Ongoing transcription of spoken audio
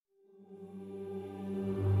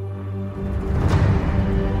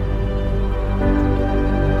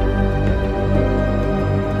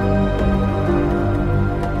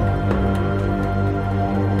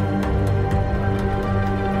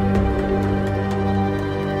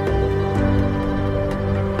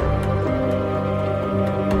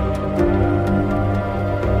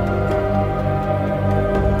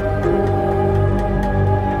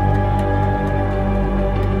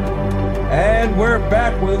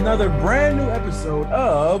another brand new episode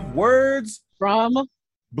of Words From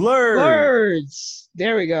Blurred. Words.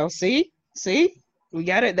 There we go. See? We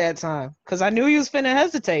got it that time. Because I knew he was finna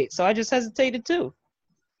hesitate, so I just hesitated too.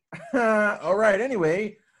 All right,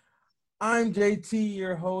 anyway, I'm JT,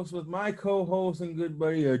 your host, with my co-host and good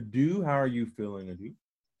buddy, Adu. How are you feeling, Adu?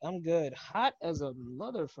 I'm good. Hot as a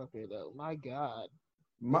motherfucker, though. My God.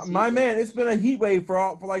 My man, it's been a heat wave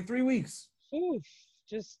for like 3 weeks. Oof.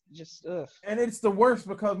 Just ugh. And it's the worst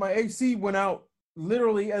because my AC went out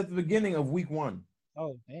literally at the beginning of week 1.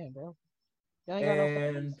 Oh, man, bro.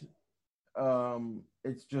 And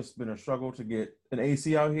it's just been a struggle to get an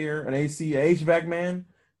AC out here, an HVAC man,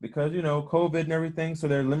 because, you know, COVID and everything. So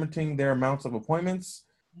they're limiting their amounts of appointments.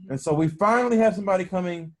 And so we finally have somebody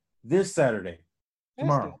coming this Saturday,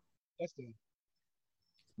 tomorrow. That's good.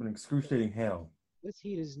 It's been excruciating hell. This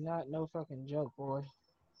heat is not no fucking joke, boy.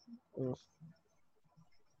 Oof.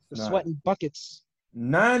 We're Not. sweating buckets.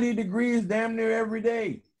 90 degrees damn near every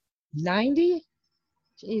day. 90?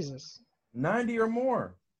 Jesus. 90 or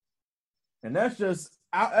more. And that's just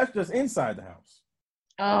inside the house.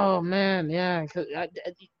 Oh man, yeah.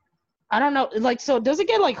 I don't know. Like, so does it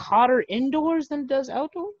get like hotter indoors than it does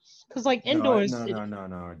outdoors? Because like indoors, No, I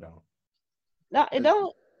don't. No, it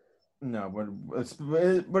don't. No, but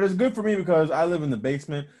it's good for me because I live in the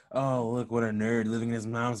basement. Oh, look what a nerd living in his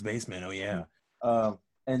mom's basement. Oh yeah.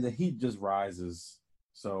 And the heat just rises,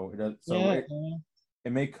 so it does. So Yeah,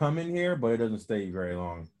 it may come in here, but it doesn't stay very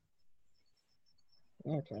long.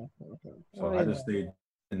 okay. So I just stayed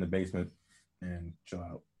in the basement and chill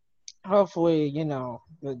out. Hopefully, you know,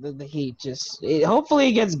 the heat hopefully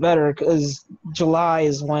it gets better because July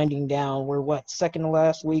is winding down. We're second to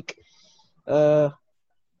last week. Two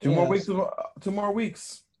more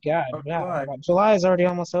weeks. God, July is already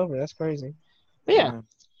almost over. That's crazy. But yeah.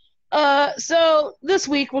 So this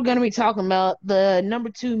week we're gonna be talking about the number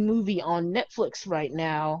 2 movie on Netflix right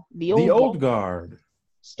now, The Old Guard,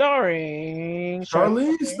 starring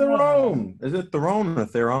Charlize Theron. Is it Theron or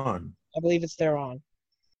Theron? I believe it's Theron.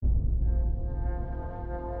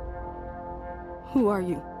 Who are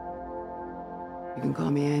you? You can call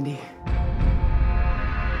me Andy.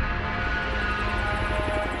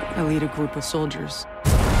 I lead a group of soldiers.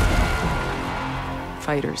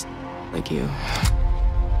 Fighters, like you.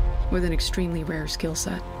 With an extremely rare skill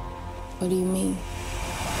set. What do you mean?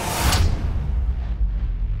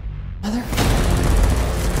 Mother?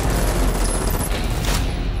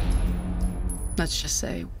 Let's just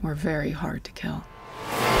say we're very hard to kill.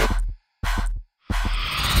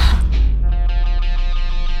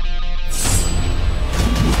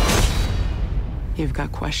 You've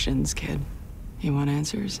got questions, kid. You want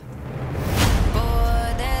answers?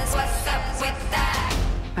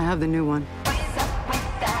 I have the new one.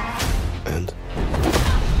 And?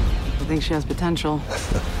 I think she has potential.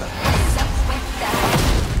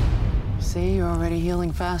 See, you're already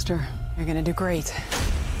healing faster. You're gonna do great.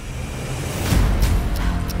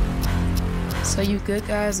 So you good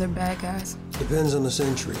guys or bad guys? Depends on the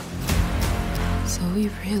century. So we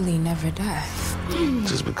really never die.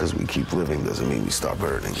 Just because we keep living doesn't mean we stop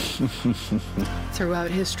hurting.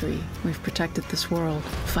 Throughout history, we've protected this world,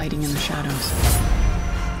 fighting in the shadows.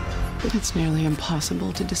 But it's nearly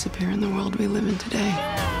impossible to disappear in the world we live in today.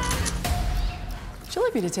 Would you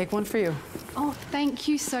like me to take one for you? Oh, thank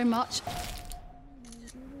you so much.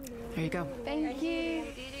 There you go. Thank you.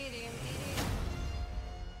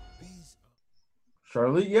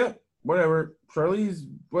 Charlize, yep, whatever. Charlize,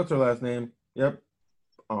 what's her last name? Yep,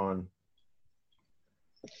 on.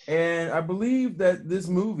 And I believe that this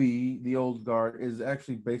movie, The Old Guard, is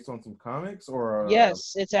actually based on some comics or...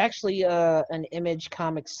 Yes, it's actually an Image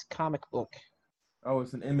Comics comic book. Oh,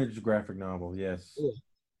 it's an Image graphic novel, yes.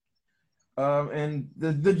 Yeah. And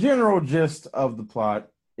the general gist of the plot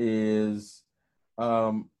is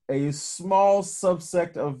a small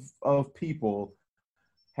subsect of people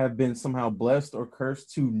have been somehow blessed or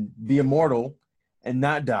cursed to be immortal and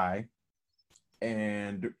not die.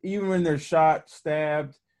 And even when they're shot,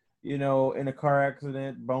 stabbed, you know, in a car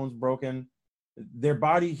accident, bones broken, their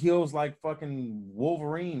body heals like fucking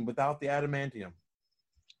Wolverine without the adamantium.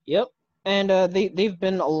 Yep. And they've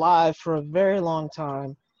been alive for a very long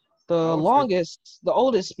time. The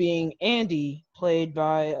oldest being Andy, played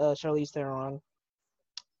by Charlize Theron.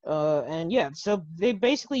 And yeah, so they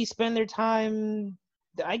basically spend their time,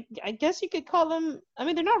 I guess you could call them, I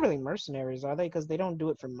mean, they're not really mercenaries, are they? Because they don't do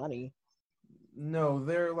it for money. No,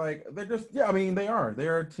 they're just, yeah, I mean, they are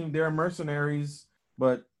a team, they're mercenaries,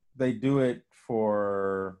 but they do it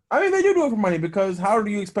for, I mean, they do it for money, because how do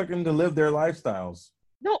you expect them to live their lifestyles?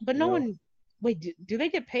 No, but no one, wait, do they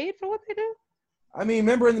get paid for what they do? I mean,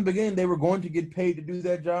 remember in the beginning they were going to get paid to do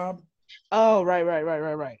that job. Oh, right.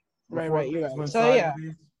 Before You're things right. went So yeah,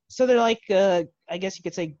 sideways. so they're like, I guess you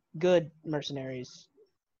could say good mercenaries.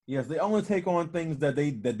 Yes, they only take on things that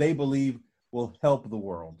they believe will help the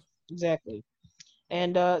world. Exactly.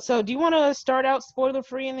 And so, do you want to start out spoiler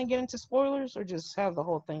free and then get into spoilers, or just have the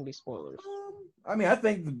whole thing be spoilers? I mean, I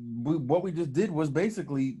think what we just did was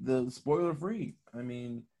basically the spoiler free. I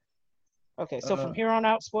mean, Okay, so from here on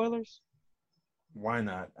out, spoilers. why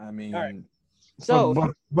not? I mean, All right. So,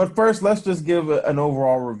 but first, let's just give an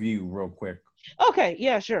overall review real quick. Okay,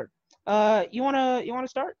 yeah, sure. You wanna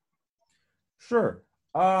start? Sure.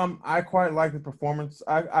 I quite like the performance.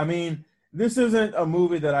 I mean, this isn't a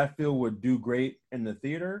movie that I feel would do great in the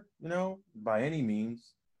theater, by any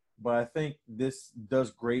means. But I think this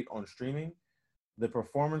does great on streaming. The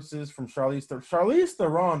performances from Charlize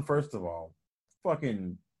Theron, first of all,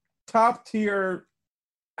 fucking top tier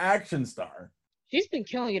action star. She's been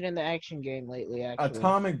killing it in the action game lately, actually.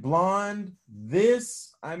 Atomic Blonde.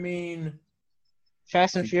 This, I mean,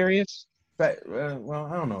 Fast and Furious. Well,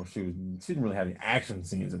 I don't know if she didn't really have any action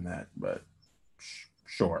scenes in that, but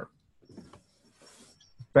sure.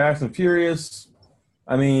 Fast and Furious.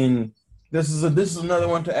 I mean, this is another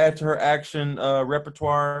one to add to her action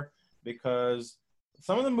repertoire, because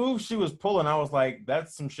some of the moves she was pulling, I was like,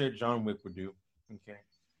 that's some shit John Wick would do. Okay.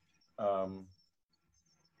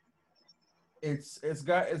 It's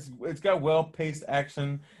got well-paced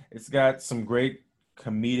action. It's got some great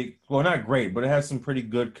comedic, well, not great, but it has some pretty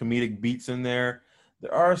good comedic beats in there.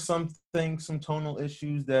 There are some tonal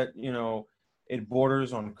issues that, it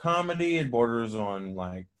borders on comedy, it borders on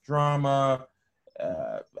like drama,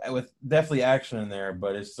 with definitely action in there,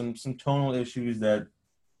 but it's some tonal issues that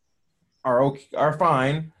are okay, are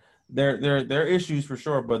fine. They're issues for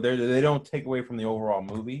sure, but they don't take away from the overall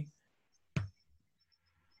movie.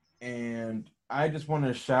 And I just want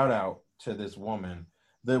to shout out to this woman.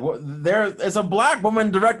 There is a black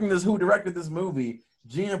woman who directed this movie,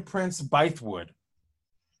 Gina Prince Bythewood.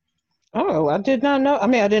 Oh, I did not know. I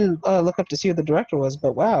mean, I didn't look up to see who the director was,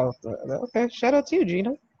 but wow. Okay, shout out to you,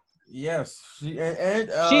 Gina. Yes, she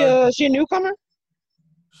a newcomer?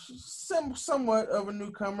 Somewhat of a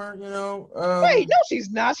newcomer, Wait, no,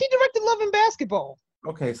 she's not. She directed Love and Basketball.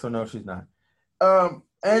 Okay, so no, she's not.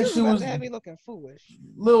 And she was had me looking foolish.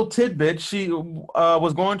 Little tidbit. She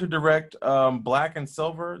was going to direct Black and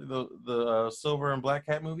Silver, the Silver and Black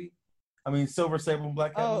Cat movie. I mean, Silver Sable and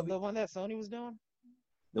Black Cat movie. The one that Sony was doing?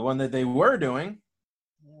 The one that they were doing.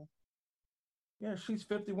 Yeah. Yeah, she's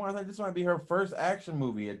 51. I think this might be her first action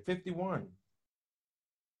movie at 51.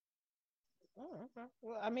 Oh, okay.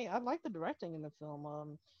 Well, I mean, I like the directing in the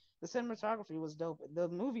film. The cinematography was dope. The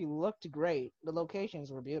movie looked great. The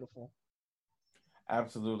locations were beautiful.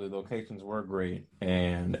 Absolutely, locations were great,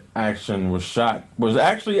 and action was shot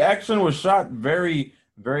very,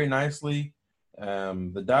 very nicely.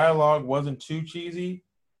 The dialogue wasn't too cheesy,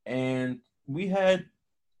 and we had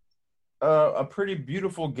a pretty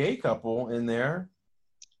beautiful gay couple in there.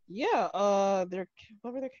 Yeah, what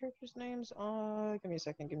were their characters' names? Give me a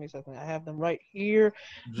second. I have them right here.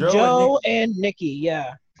 Joe and Nikki,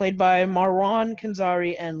 yeah, played by Marwan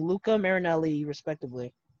Kenzari and Luca Marinelli,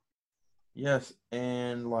 respectively. Yes,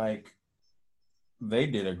 and like they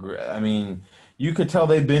did a great. I mean, you could tell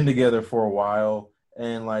they've been together for a while,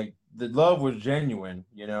 and like the love was genuine.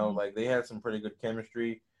 Like they had some pretty good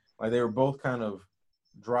chemistry. Like they were both kind of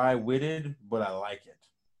dry-witted, but I like it.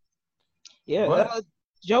 Yeah,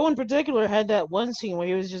 Joe in particular had that one scene where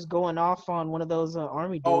he was just going off on one of those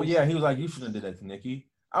army dudes. Oh yeah, he was like, "You shouldn't have did that to Nikki."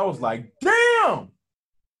 I was like, "Damn!"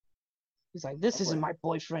 He's like, "This isn't my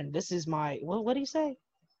boyfriend. This is my what? What did he say?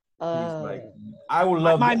 He's like, I would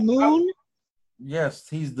love my moon." Yes,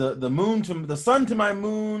 he's the moon to the sun to my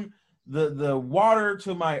moon, the water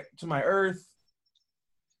to my earth.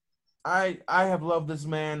 I have loved this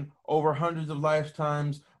man over hundreds of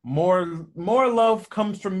lifetimes. More love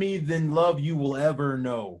comes from me than love you will ever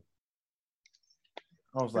know.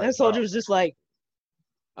 I was like, that soldier was just like,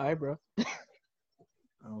 all right, bro. I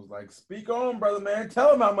was like, speak on, brother, man.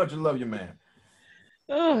 Tell him how much you love your man.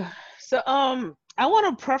 So, I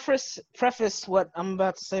want to preface what I'm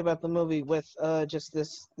about to say about the movie with just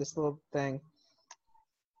this little thing.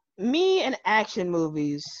 Me and action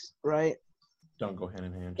movies, right? Don't go hand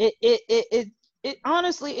in hand. It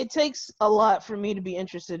honestly, it takes a lot for me to be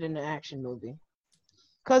interested in an action movie.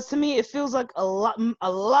 Because to me, it feels like a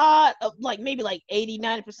lot of, like, maybe like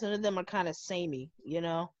 80-90% of them are kind of samey,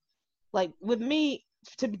 Like, with me,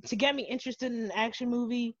 to get me interested in an action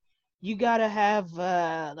movie, you gotta have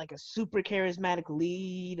like a super charismatic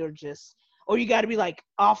lead, or you gotta be like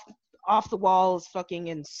off off the wall is fucking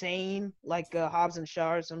insane, like Hobbs and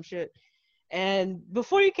Shaw or some shit. And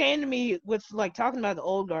before you came to me with like talking about the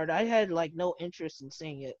Old Guard, I had like no interest in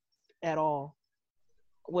seeing it at all.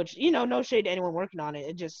 Which, you know, no shade to anyone working on it.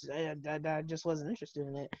 It just I just wasn't interested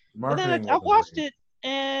in it. But then Marketing I wasn't watched great. it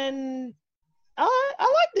and I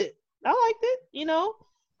liked it. I liked it, you know.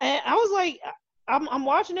 And I was like, I'm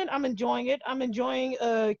watching it. I'm enjoying it. I'm enjoying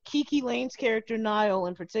Kiki Lane's character, Niall,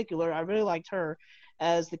 in particular. I really liked her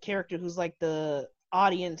as the character who's like the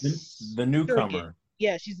audience The surrogate. newcomer.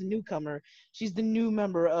 Yeah, she's the newcomer. She's the new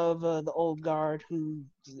member of the Old Guard who,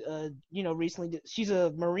 you know, recently she's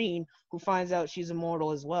a Marine who finds out she's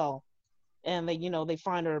immortal as well, and they, you know, they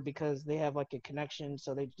find her because they have like a connection.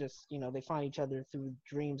 So they just, you know, they find each other through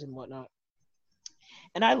dreams and whatnot.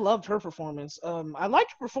 And I loved her performance. I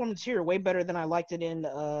liked her performance here way better than I liked it in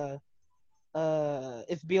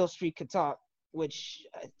If Beale Street Could Talk, which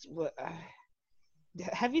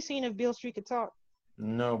have you seen If Beale Street Could Talk?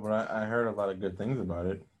 No, but I heard a lot of good things about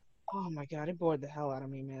it. Oh my god, it bored the hell out of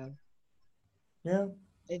me, man. Yeah.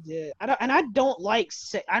 It did. I don't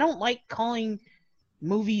like calling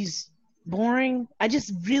movies boring. I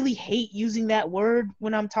just really hate using that word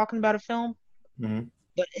when I'm talking about a film. Mm-hmm.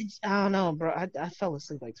 But I don't know, bro. I fell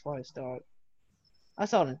asleep like twice, dog. I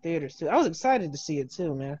saw it in theaters too. I was excited to see it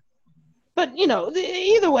too, man. But you know,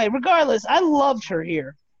 either way, regardless, I loved her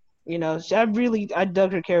here. You know, I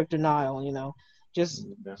dug her character Niall. You know, just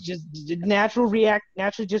naturally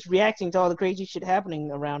just reacting to all the crazy shit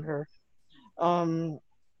happening around her.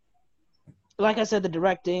 Like I said, the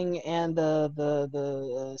directing and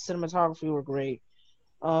the cinematography were great.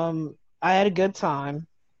 I had a good time.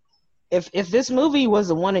 If this movie was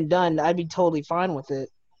a one and done, I'd be totally fine with it.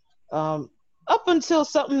 Up until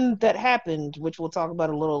something that happened, which we'll talk about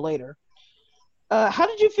a little later. How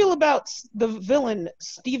did you feel about the villain,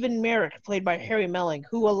 Stephen Merrick, played by Harry Melling,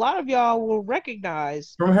 who a lot of y'all will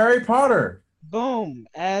recognize From Harry Potter. Boom,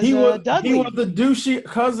 as Dudley. He was the douchey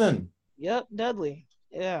cousin. Yep, Dudley.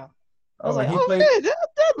 Yeah. I was Oh, like, he oh played... shit, that's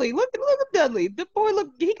Dudley. Look at Dudley. The boy,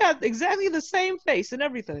 he got exactly the same face and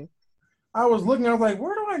everything. I was looking, I was like,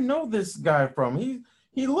 where do I know this guy from?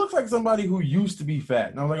 He looks like somebody who used to be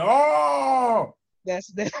fat. And I was like, oh!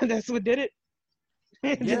 That's what did it?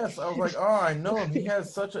 Yes, I was like, oh, I know him. He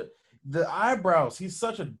has the eyebrows. He's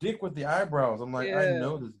such a dick with the eyebrows. I'm like, Yeah. I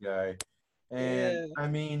know this guy. And Yeah. I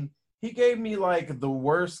mean, he gave me like the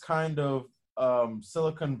worst kind of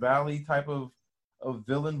Silicon Valley type of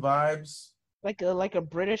villain vibes. Like a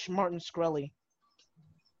British Martin Shkreli.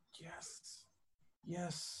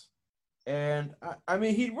 Yes. And I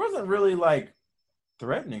mean, he wasn't really like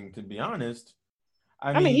threatening, to be honest.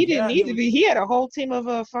 I mean, he didn't need to be. He had a whole team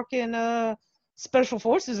of fucking special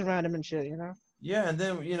forces around him and shit, you know? Yeah, and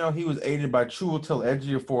then, you know, he was aided by Chiwetel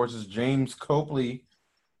Ejiofor's James Copley.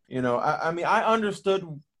 You know, I mean, I understood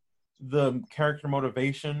the character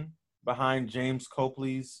motivation behind James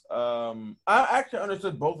Copley's. I actually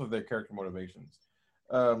understood both of their character motivations.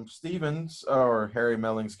 Stevens, or Harry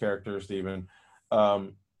Melling's character, Steven,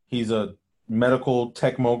 he's a medical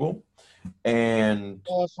tech mogul. And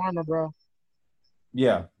Pharma, bro.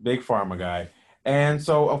 Yeah, big pharma guy. And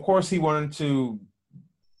so, of course, he wanted to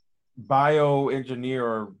bioengineer,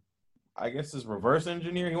 or I guess is reverse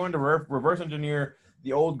engineer. He wanted to reverse engineer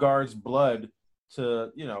the Old Guard's blood to,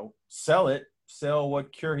 you know, sell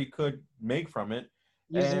what cure he could make from it.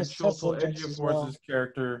 Using And Chiwetel Ejiofor's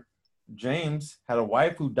character, James, had a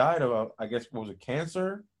wife who died of, I guess, what was it,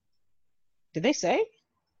 cancer? Did they say?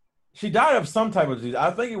 She died of some type of disease. I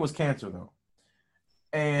think it was cancer, though.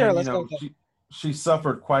 And, Sure, you let's know, go with that. she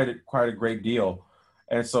suffered quite a great deal.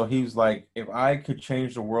 And so he was like, if I could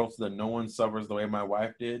change the world so that no one suffers the way my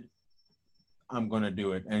wife did, I'm going to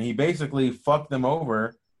do it. And he basically fucked them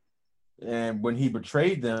over, and when he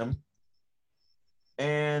betrayed them.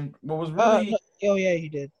 And what was really oh yeah, he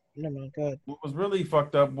did. Never mind, go ahead. what was really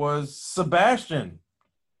fucked up was Sebastian.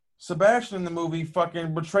 Sebastian in the movie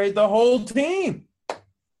fucking betrayed the whole team.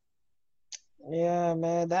 Yeah,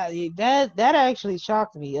 man, that actually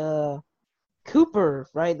shocked me. Cooper,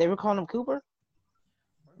 right? They were calling him Cooper.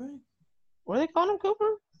 Were they calling him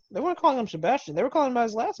Cooper? They weren't calling him Sebastian. They were calling him by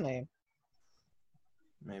his last name.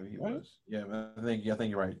 Maybe he was. Yeah, I think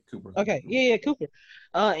you're right, Cooper. Okay, yeah, Cooper.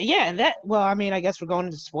 Yeah, and that. Well, I mean, I guess we're going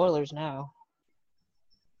into spoilers now.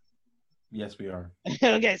 Yes, we are.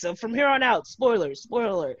 Okay, so from here on out, spoilers. Spoiler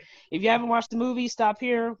alert. If you haven't watched the movie, stop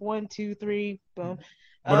here. 1, 2, 3, boom.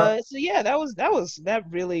 So yeah, that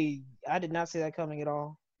really. I did not see that coming at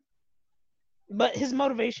all. But his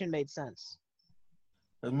motivation made sense.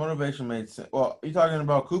 His motivation made sense. Well, you talking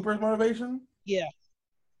about Cooper's motivation? Yeah.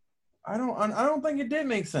 I don't think it did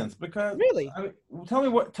make sense because Really?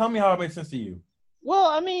 tell me how it made sense to you. Well,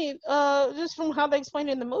 I mean, just from how they explained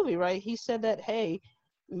it in the movie, right? He said that, hey,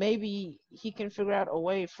 maybe he can figure out a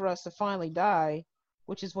way for us to finally die,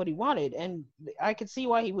 which is what he wanted. And I could see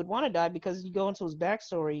why he would want to die because you go into his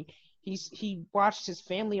backstory, he watched his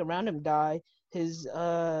family around him die. His His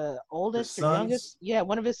oldest or sons. youngest, yeah,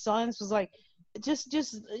 one of his sons was like, just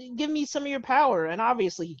give me some of your power. And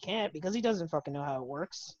obviously he can't because he doesn't fucking know how it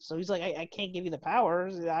works. So he's like, I can't give you the power.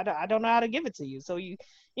 I don't know how to give it to you. So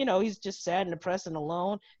he's just sad and depressed and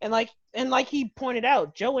alone. And like he pointed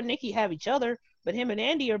out, Joe and Nikki have each other, but him and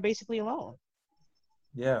Andy are basically alone.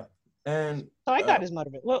 Yeah, and So I got his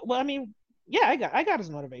motivation. Well, I mean, yeah, I got his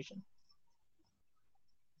motivation.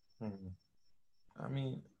 I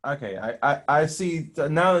mean, okay, I see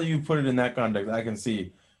now that you put it in that context, I can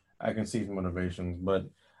see his motivations, but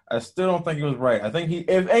I still don't think it was right. I think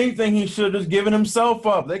if anything, he should have just given himself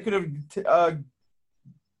up. They could have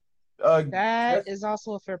That is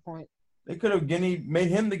also a fair point. they could have made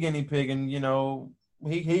him the guinea pig, and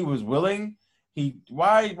he was willing.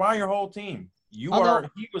 Why your whole team? He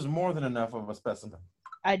was more than enough of a specimen.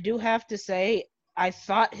 I do have to say, I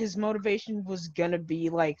thought his motivation was gonna be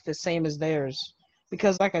like the same as theirs,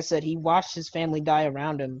 because like I said, he watched his family die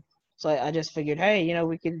around him. So I just figured, hey,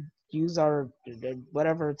 we could use our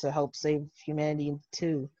whatever to help save humanity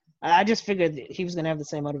too. I just figured that he was gonna have the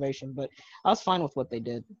same motivation, but I was fine with what they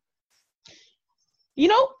did.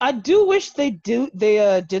 I do wish they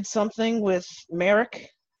did something with Merrick,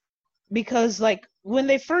 because like when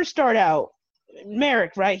they first start out,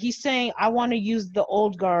 Merrick, right? He's saying, I want to use the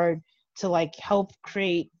old guard to like help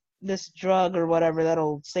create this drug or whatever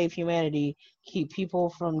that'll save humanity, keep people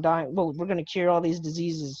from dying. Well, we're gonna cure all these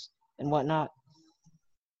diseases and whatnot.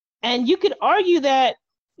 And you could argue that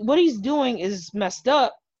what he's doing is messed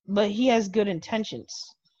up, but he has good intentions.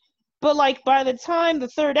 But like by the time the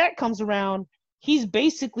third act comes around, he's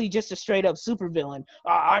basically just a straight up supervillain.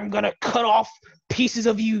 I'm gonna cut off pieces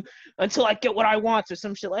of you until I get what I want or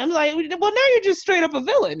some shit. I'm like, well, now you're just straight up a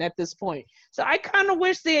villain at this point. So I kind of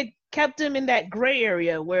wish they had kept him in that gray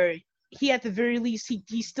area where he, at the very least,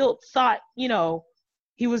 he still thought,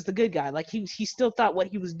 he was the good guy. Like he still thought what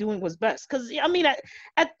he was doing was best. Because I mean,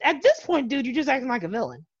 at this point, dude, you're just acting like a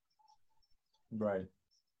villain. Right.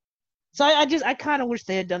 So I kind of wish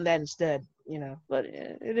they had done that instead. But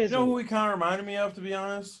it is. You know who he kind of reminded me of, to be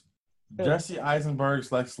honest? Who? Jesse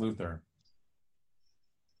Eisenberg's Lex Luthor.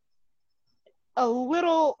 A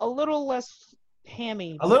little less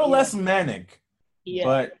hammy. A little less manic. Yeah.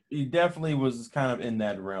 But he definitely was kind of in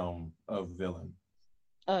that realm of villain.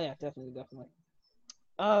 Oh yeah, definitely.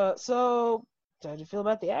 So how did you feel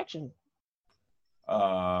about the action?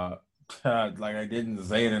 Like I didn't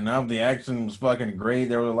say it enough. The action was fucking great.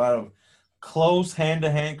 There was a lot of close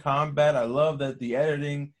hand-to-hand combat. I love that the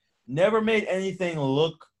editing never made anything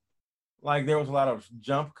look like there was a lot of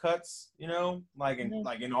jump cuts, like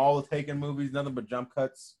in all the Taken movies, nothing but jump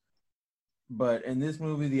cuts. But in this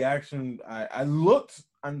movie, the action, I looked,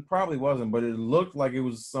 and probably wasn't, but it looked like it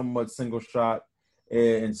was somewhat single shot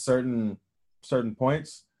in certain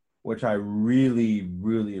points, which I really,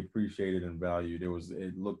 really appreciated and valued.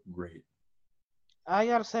 It looked great. I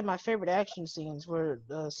gotta say, my favorite action scenes was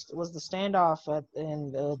the standoff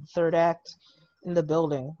in the third act in the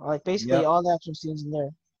building. Like basically all the action scenes in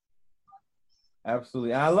there.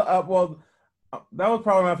 Absolutely. That was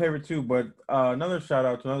probably my favorite too. But another shout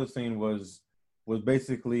out to another scene was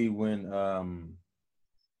basically when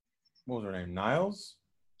what was her name? Niles?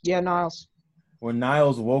 Yeah, Niles. When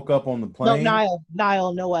Niles woke up on the plane. No,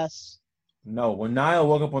 Nile, no S. No, when Niall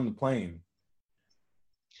woke up on the plane.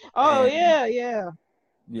 Oh, and, yeah.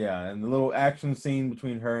 Yeah, and the little action scene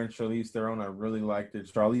between her and Charlize Theron, I really liked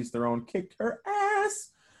it. Charlize Theron kicked her ass,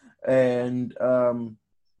 and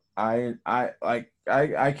I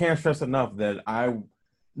can't stress enough that I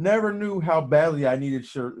never knew how badly I needed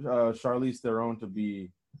Charlize Theron to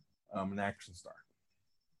be an action star.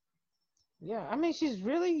 Yeah, I mean, she's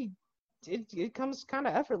really. It comes kind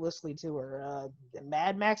of effortlessly to her.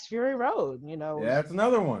 Mad Max Fury Road, Yeah, that's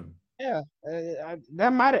another one. Yeah,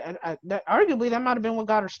 that might arguably that might have been what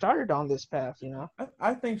got her started on this path.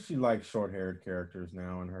 I think she likes short-haired characters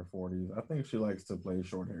now in her 40s. I think she likes to play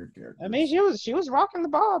short-haired characters. I mean, she was rocking the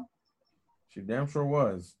bob. She damn sure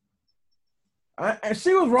was. And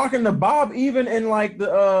she was rocking the bob even in like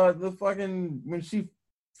the fucking when she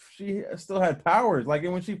still had powers. Like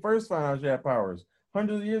when she first found out she had powers.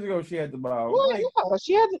 Hundreds of years ago, she had the bob. Well, yeah,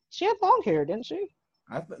 she had long hair, didn't she?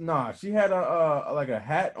 She had a like a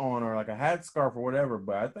hat on or like a hat scarf or whatever.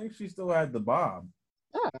 But I think she still had the bob.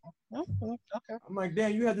 Okay. I'm like,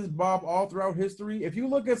 damn, you had this Bob all throughout history. If you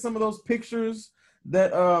look at some of those pictures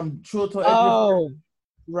that Chiwetel Ejiofor, Oh,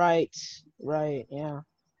 right, yeah.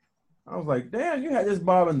 I was like, damn, you had this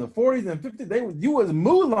Bob in the 40s and 50s. You was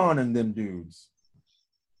Mulan and them dudes.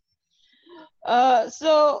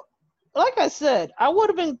 So like I said, I would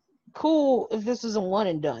have been cool if this was a one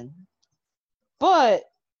and done. But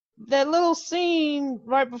that little scene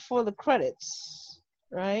right before the credits,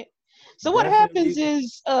 right? So what happens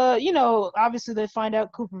is, obviously they find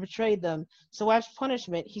out Cooper betrayed them. So as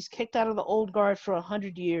punishment, he's kicked out of the old guard for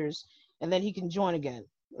 100 years, and then he can join again,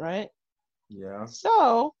 right? Yeah.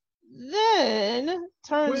 So then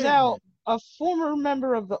turns Quinn. out a former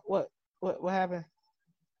member of the what happened?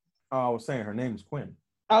 I was saying her name's Quinn.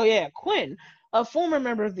 Oh yeah, Quinn, a former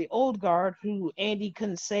member of the old guard who Andy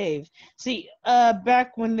couldn't save. See,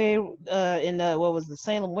 back when they in what was the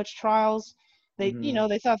Salem witch trials, they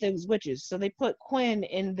they thought they was witches, so they put Quinn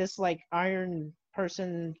in this like iron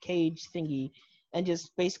person cage thingy, and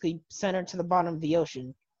just basically sent her to the bottom of the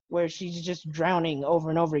ocean, where she's just drowning over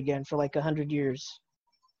and over again for like 100 years.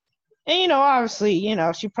 And obviously,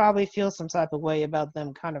 she probably feels some type of way about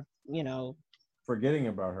them kind of, forgetting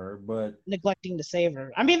about her, but neglecting to save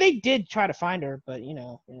her. I mean, they did try to find her, but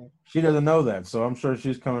she doesn't know that, so I'm sure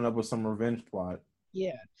she's coming up with some revenge plot.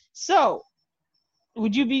 Yeah. So,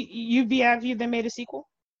 would you'd be happy if they made a sequel?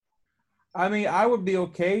 I mean, I would be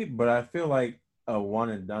okay, but I feel like a one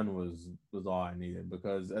and done was all I needed,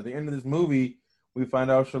 because at the end of this movie, we find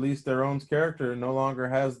out Charlize Theron's character no longer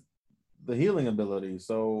has the healing ability.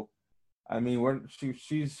 So, I mean,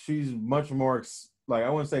 she's much more I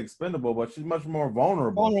wouldn't say expendable, but she's much more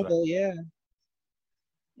vulnerable. Vulnerable, yeah.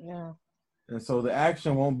 And so the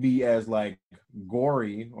action won't be as like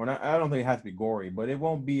gory, or not. I don't think it has to be gory, but it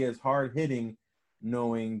won't be as hard hitting,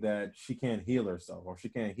 knowing that she can't heal herself or she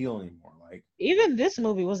can't heal anymore. Like, even this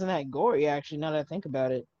movie wasn't that gory, actually. Now that I think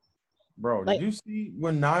about it, bro, did you see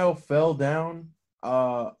when Niall fell down,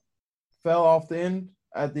 fell off the end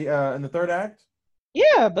at the in the third act?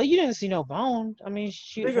 Yeah, but you didn't see no bone. I mean,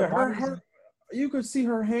 you could see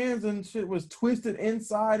her hands and shit was twisted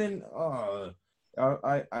inside, and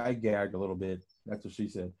I gagged a little bit. That's what she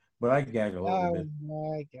said, but I gagged a little bit.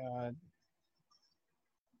 Oh my god,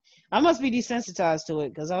 I must be desensitized to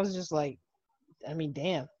it, because I was just like, I mean,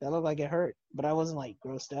 damn, that looked like it hurt, but I wasn't like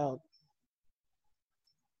grossed out.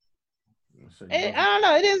 I don't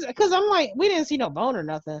know. It is because I'm like, we didn't see no bone or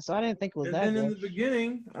nothing, so I didn't think it was that. And then in the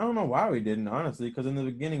beginning, I don't know why we didn't, honestly, because in the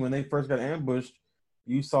beginning when they first got ambushed,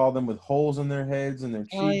 you saw them with holes in their heads and their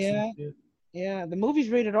cheeks. Oh yeah, and shit. Yeah. The movie's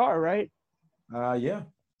rated R, right? Yeah.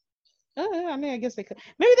 I mean, I guess they could.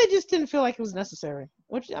 Maybe they just didn't feel like it was necessary.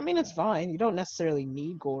 Which, I mean, it's fine. You don't necessarily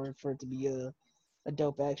need gore for it to be a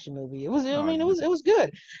dope action movie. It was. I mean, it was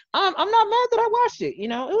good. I'm not mad that I watched it.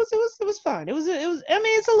 It was fun. It was. I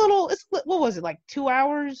mean, it's a little. What was it, like 2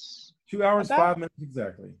 hours? 2 hours, 5 minutes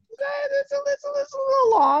exactly. It's a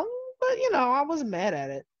little long, but I wasn't mad at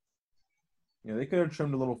it. Yeah, they could have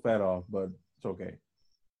trimmed a little fat off, but it's okay.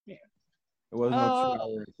 Yeah. It wasn't a 2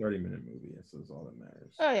 hour, 30-minute movie. That's all that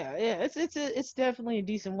matters. Oh yeah. It's definitely a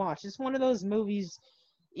decent watch. It's one of those movies,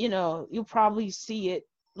 you'll probably see it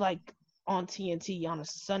like on TNT on a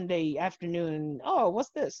Sunday afternoon. Oh,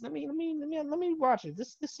 what's this? Let me watch it.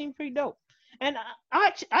 This seemed pretty dope. And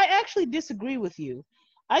I actually disagree with you.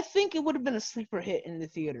 I think it would have been a sleeper hit in the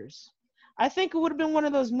theaters. I think it would have been one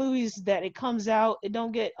of those movies that it comes out, it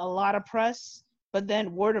don't get a lot of press, but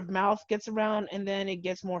then word of mouth gets around, and then it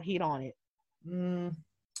gets more heat on it.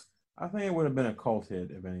 I think it would have been a cult hit,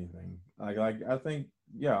 if anything. I think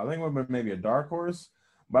it would have been maybe a dark horse.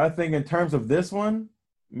 But I think in terms of this one,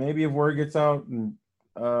 maybe if word gets out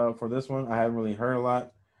for this one, I haven't really heard a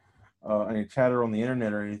lot, any chatter on the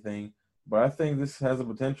internet or anything. But I think this has the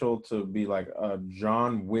potential to be like a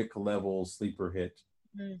John Wick level sleeper hit.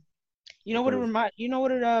 You know what it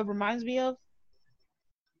reminds me of?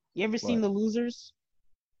 You ever seen The Losers?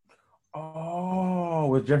 Oh,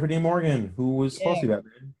 with Jeffrey Dean Morgan, who was supposed to be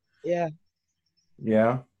Batman. Yeah.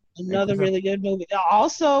 Yeah. Another really good movie.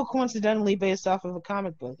 Also, coincidentally, based off of a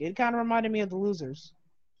comic book. It kind of reminded me of The Losers.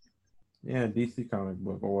 Yeah, DC comic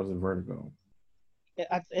book, or was it Vertigo? It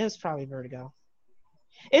was probably Vertigo.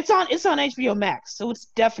 It's on HBO Max, so it's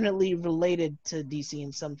definitely related to DC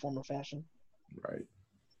in some form or fashion. Right.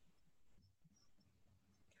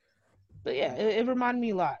 But yeah, it reminded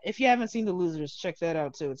me a lot. If you haven't seen The Losers, check that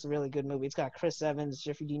out too. It's a really good movie. It's got Chris Evans,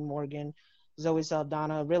 Jeffrey Dean Morgan, Zoe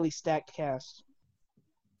Saldana, really stacked cast.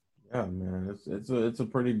 Yeah, man, it's a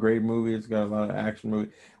pretty great movie. It's got a lot of action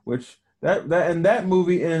movie, which that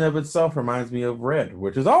movie in and of itself reminds me of Red,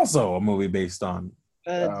 which is also a movie based on.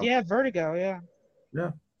 Vertigo. Yeah.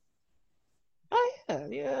 Yeah. Oh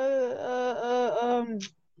yeah.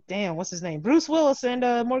 Damn, what's his name? Bruce Willis and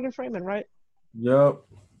Morgan Freeman, right? Yep.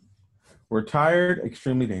 We're tired,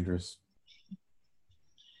 extremely dangerous.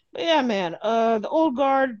 But yeah, man. The Old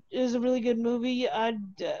Guard is a really good movie.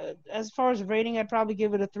 As far as rating, I'd probably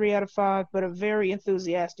give it a 3 out of 5, but a very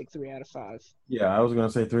enthusiastic 3 out of 5. Yeah, I was gonna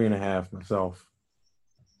say 3.5 myself.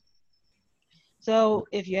 So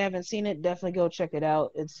if you haven't seen it, definitely go check it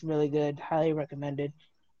out. It's really good. Highly recommended.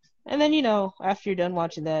 And then, after you're done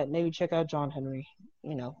watching that, maybe check out John Henry.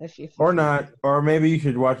 Or not. Or maybe you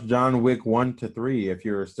should watch John Wick 1 to 3 if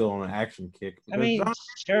you're still on an action kick. I mean,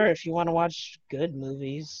 sure, if you want to watch good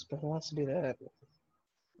movies, but who wants to do that?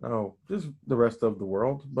 Oh, just the rest of the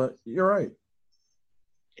world. But you're right.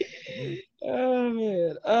 Oh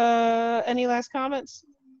man. Any last comments?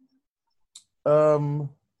 The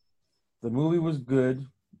movie was good.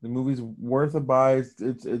 The movie's worth a buy.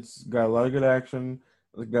 It's got a lot of good action.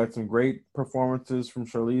 It's got some great performances from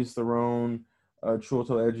Charlize Theron,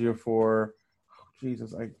 Chiwetel Ejiofor. Oh,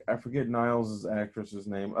 Jesus, I forget Niles' actress's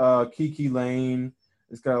name. Kiki Lane.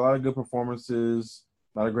 It's got a lot of good performances.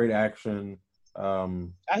 A lot of great action. I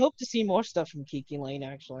hope to see more stuff from Kiki Lane,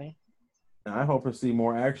 actually. And I hope to see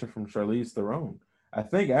more action from Charlize Theron. I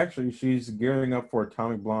think actually she's gearing up for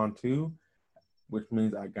Atomic Blonde 2, which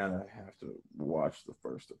means I gotta have to watch the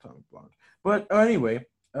first Atomic Blonde. But anyway,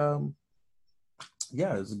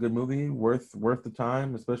 yeah, it's a good movie, worth the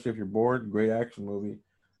time, especially if you're bored. Great action movie,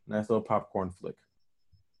 nice little popcorn flick.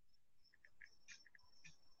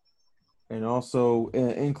 And also,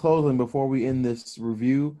 in closing, before we end this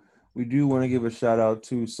review, we do want to give a shout out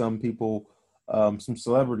to some people, some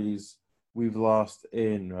celebrities we've lost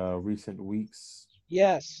in recent weeks.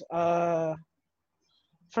 Yes.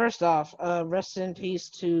 First off, rest in peace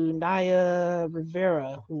to Naya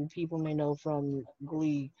Rivera, who people may know from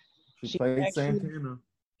Glee. She played Santana.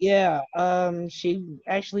 Yeah. She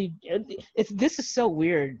actually. This is so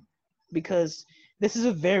weird because this is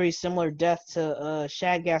a very similar death to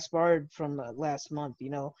Shad Gaspard from last month.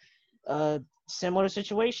 Similar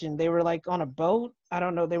situation. They were like on a boat. I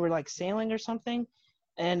don't know. They were like sailing or something,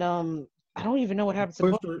 and I don't even know what happened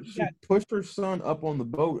to the She pushed her son up on the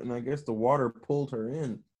boat, and I guess the water pulled her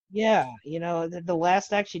in. Yeah, the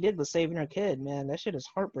last act she did was saving her kid. Man, that shit is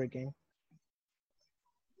heartbreaking.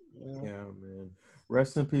 Yeah, man.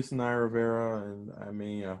 Rest in peace, Naya Rivera, and I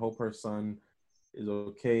mean, I hope her son is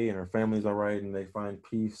okay and her family's all right, and they find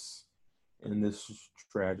peace in this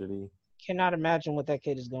tragedy. Cannot imagine what that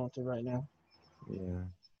kid is going through right now. Yeah.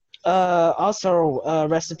 Also,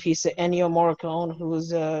 rest in peace to Ennio Morricone, who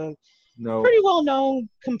was pretty well-known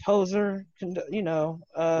composer. Composed a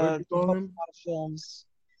lot of films.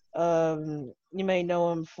 You may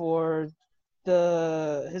know him for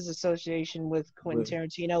his association with Quentin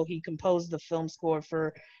Tarantino. He composed the film score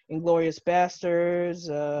for Inglourious Basterds.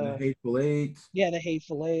 The Hateful Eight. Yeah, the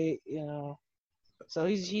Hateful Eight. So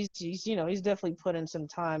he's definitely put in some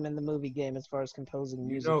time in the movie game as far as composing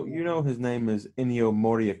music. His name is Ennio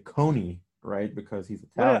Morricone, right? Because he's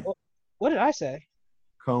Italian. What did I say?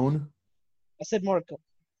 Cone. I said Morricone.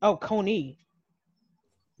 Oh, Coney.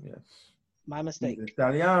 Yes. My mistake. He's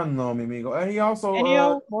Italiano, mi amigo. And he also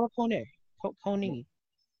Ennio Morricone. Coney.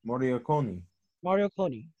 Morricone. Mario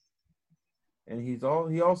Coney. And he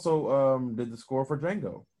also did the score for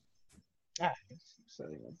Django. So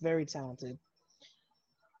very talented.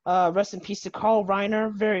 Rest in peace to Carl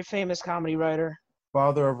Reiner, very famous comedy writer.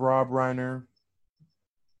 Father of Rob Reiner.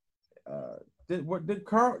 Did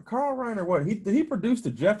Carl Reiner what? He produced the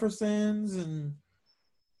Jeffersons, and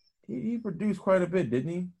he produced quite a bit,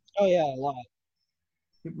 didn't he? Oh yeah, a lot.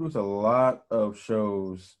 He produced a lot of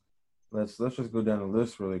shows. Let's just go down the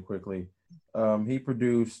list really quickly. He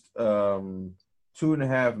produced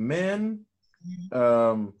 2.5 Men.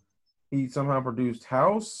 He somehow produced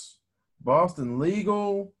House, Boston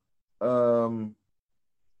Legal. I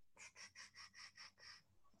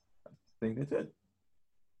think that's it.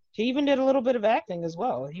 He even did a little bit of acting as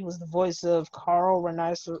well. He was the voice of Carl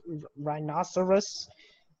Rhinoceros.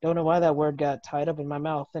 Don't know why that word got tied up in my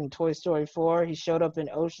mouth. In Toy Story 4, he showed up in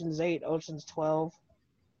Ocean's 8, Ocean's 12.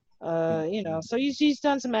 So he's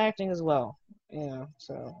done some acting as well.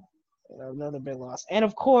 Another big loss. And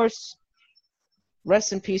of course,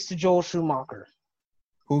 rest in peace to Joel Schumacher,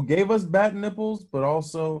 who gave us Bat Nipples, but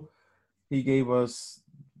also he gave us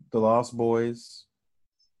The Lost Boys.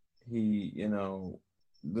 He,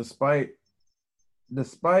 despite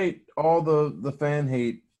all the fan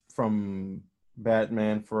hate from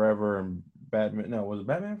Batman Forever and was it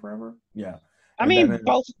Batman Forever? Yeah. I mean,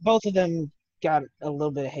 both of them got a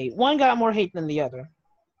little bit of hate. One got more hate than the other.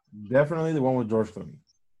 Definitely the one with George Clooney.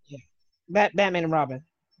 Yeah. Batman and Robin.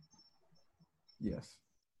 Yes.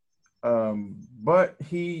 But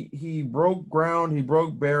he broke ground. He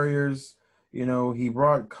broke barriers. You know, he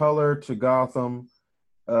brought color to Gotham.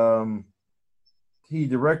 He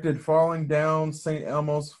directed Falling Down, St.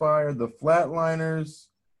 Elmo's Fire, The Flatliners,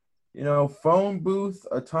 you know, Phone Booth,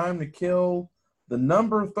 A Time to Kill, The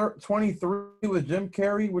Number 23 with Jim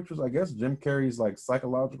Carrey, which was, I guess, Jim Carrey's like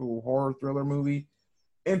psychological horror thriller movie.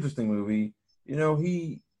 Interesting movie. You know,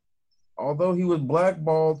 although he was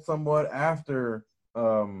blackballed somewhat after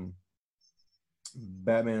Batman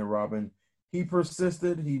and Robin, he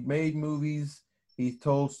persisted. He made movies. He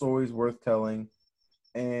told stories worth telling.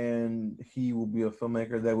 And he will be a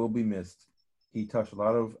filmmaker that will be missed. He touched a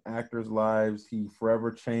lot of actors' lives. He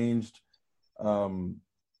forever changed the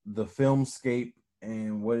filmscape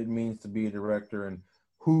and what it means to be a director and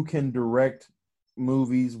who can direct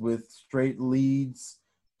movies with straight leads.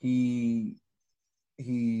 He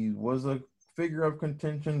was a figure of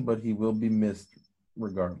contention, but he will be missed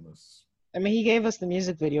regardless. I mean, he gave us the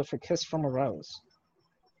music video for Kiss from a Rose.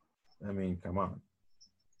 I mean, come on.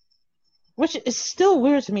 Which is still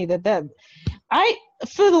weird to me for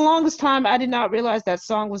the longest time, I did not realize that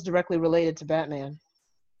song was directly related to Batman.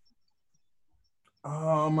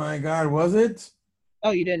 Oh my God, was it?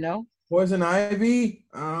 Oh, you didn't know? Poison Ivy?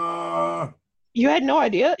 You had no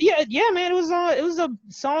idea? Yeah, man. It was a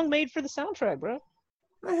song made for the soundtrack, bro.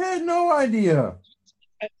 I had no idea.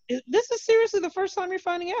 This is seriously the first time you're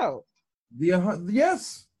finding out.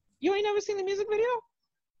 Yes. You ain't never seen the music video?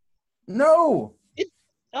 No.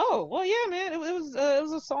 Oh, well, yeah, man. It was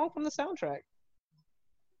a song from the soundtrack.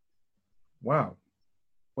 Wow.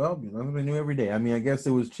 Well, you learn something new every day. I mean, I guess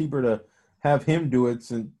it was cheaper to have him do it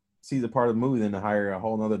and see the part of the movie than to hire a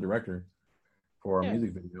whole nother director for a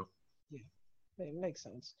music video. Yeah, it makes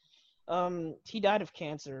sense. He died of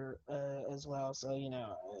cancer as well, so, you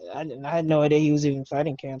know, I had no idea he was even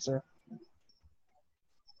fighting cancer.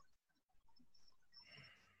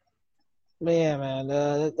 But yeah, man,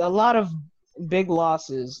 a lot of big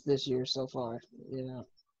losses this year so far, you know.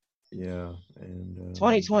 Yeah, and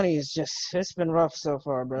 2020 is it's been rough so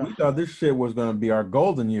far, bro. We thought this shit was gonna be our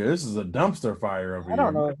golden year. This is a dumpster fire over here. I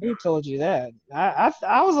don't know who told you that. I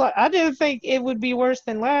was like, I didn't think it would be worse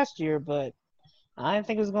than last year, but I didn't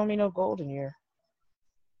think it was gonna be no golden year.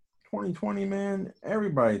 2020, man,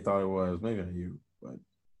 everybody thought it was. Maybe not you, but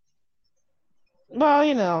well,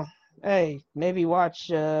 you know, hey, maybe watch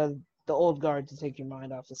the Old Guard to take your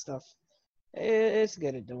mind off the stuff. It's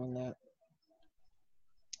good at doing that.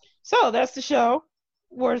 So that's the show.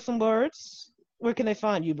 Words from Words. Where can they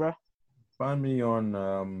find you, bro? Find me on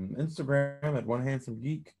Instagram at One Handsome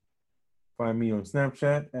Geek. Find me on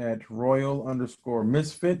Snapchat at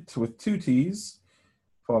Royal_Misfit with 2 T's.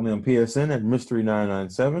 Follow me on PSN at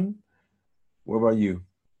Mystery997. What about you?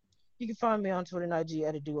 You can find me on Twitter and IG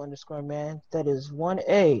at @ado_man. That is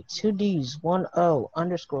 1A, 2 D's,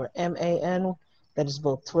 1O_MAN. That is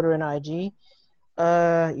both Twitter and IG.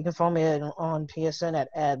 You can follow me on PSN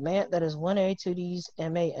at @admant. That is 1A, 2 D's,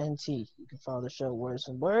 MANT. You can follow the show Words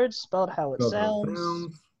from Words, spelled how it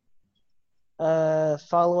sounds.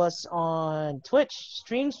 Follow us on Twitch,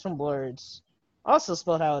 Streams from Blurs, also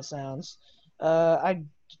spelled how it sounds. I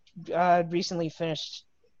recently finished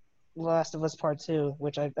Last of Us Part 2,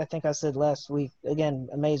 which I think I said last week. Again,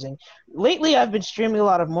 amazing. Lately, I've been streaming a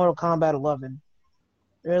lot of Mortal Kombat 11.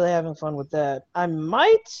 Really having fun with that. I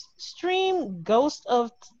might stream Ghost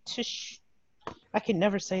of I can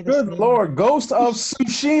never say this. Good name. Lord, Ghost of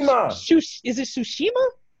Tsushima. Is it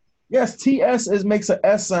Tsushima? Yes, TS makes an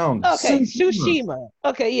S sound. Okay, Tsushima.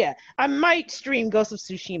 Okay, yeah. I might stream Ghost of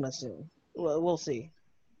Tsushima soon. We'll see.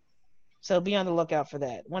 So be on the lookout for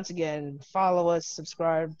that. Once again, follow us,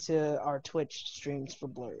 subscribe to our Twitch streams for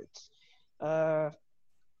Blurs.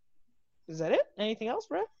 Is that it? Anything else,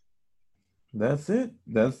 bro? That's it.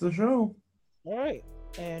 That's the show. All right.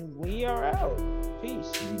 And we are out.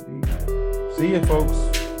 Peace. See you,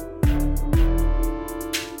 folks.